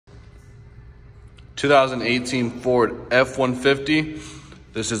2018 Ford F-150.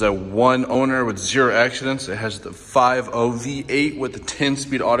 This is a one owner with 0 accidents. It has the 5.0 V8 with the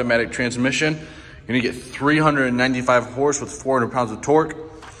 10-speed automatic transmission. You're gonna get 395 horse with 400 pounds of torque.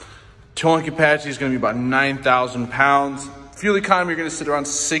 Towing capacity is gonna be about 9,000 pounds. Fuel economy, you're gonna sit around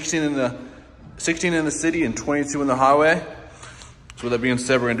 16 in the city and 22 in the highway. So with that being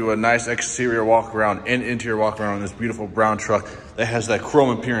said, we're gonna do a nice exterior walk around and interior walk around on this beautiful brown truck that has that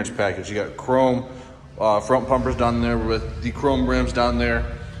chrome appearance package. You got chrome front bumpers down there with the chrome rims down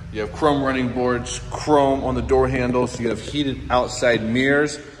there. You have chrome running boards, chrome on the door handles. You have heated outside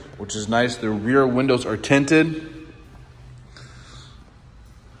mirrors, which is nice. The rear windows are tinted.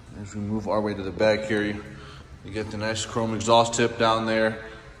 As we move our way to the back here, you get the nice chrome exhaust tip down there,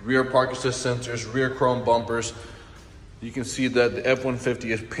 rear park assist sensors, rear chrome bumpers. You can see that the F-150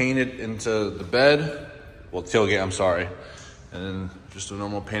 is painted into the bed. Well, tailgate, I'm sorry. And then just a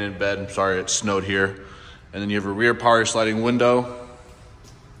normal painted bed. I'm sorry, it snowed here. And then you have a rear power sliding window.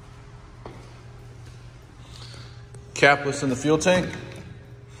 Capless in the fuel tank.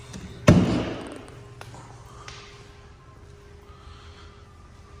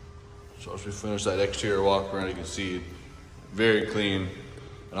 So as we finish that exterior walk around, you can see very clean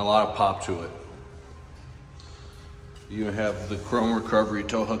and a lot of pop to it. You have the chrome recovery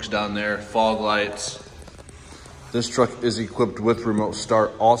tow hooks down there, fog lights. This truck is equipped with remote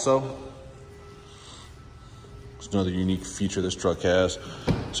start also. It's another unique feature this truck has.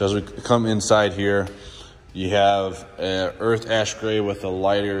 So as we come inside here, you have an earth ash gray with a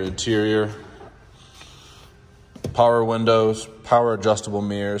lighter interior, power windows, power adjustable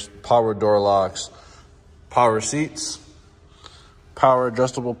mirrors, power door locks, power seats, power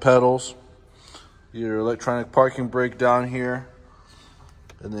adjustable pedals, your electronic parking brake down here,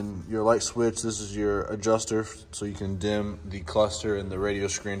 and then your light switch. This is your adjuster so you can dim the cluster and the radio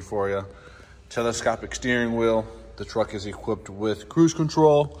screen for you. Telescopic steering wheel. The truck is equipped with cruise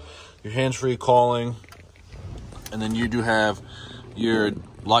control, your hands-free calling, and then you do have your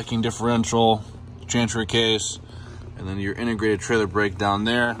locking differential, transfer case, and then your integrated trailer brake down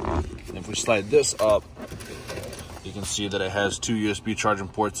there. And if we slide this up, you can see that it has 2 USB charging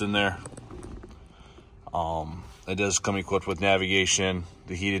ports in there. It does come equipped with navigation,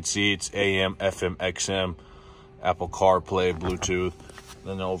 the heated seats, AM, FM, XM, Apple CarPlay, Bluetooth.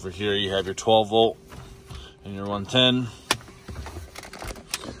 Then over here you have your 12 volt and your 110.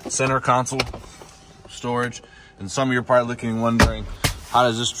 Center console storage. And some of you are probably looking and wondering, how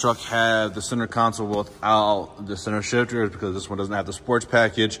does this truck have the center console without the center shifter? It's because this one doesn't have the sports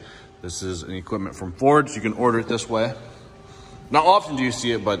package. This is an equipment from Ford, so you can order it this way. Not often do you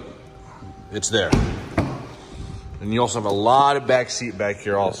see it, but it's there. And you also have a lot of back seat back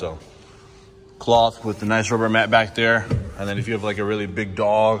here also. Cloth with the nice rubber mat back there. And then if you have like a really big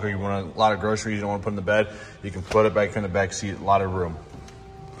dog or you want a lot of groceries you don't want to put in the bed, you can put it back here in the back seat, a lot of room.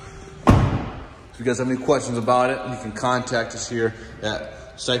 If you guys have any questions about it, you can contact us here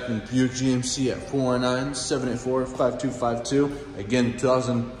at STYKEMAIN Buick GMC at 419-784-5252. Again,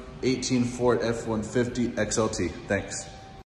 2018 Ford F-150 XLT. Thanks.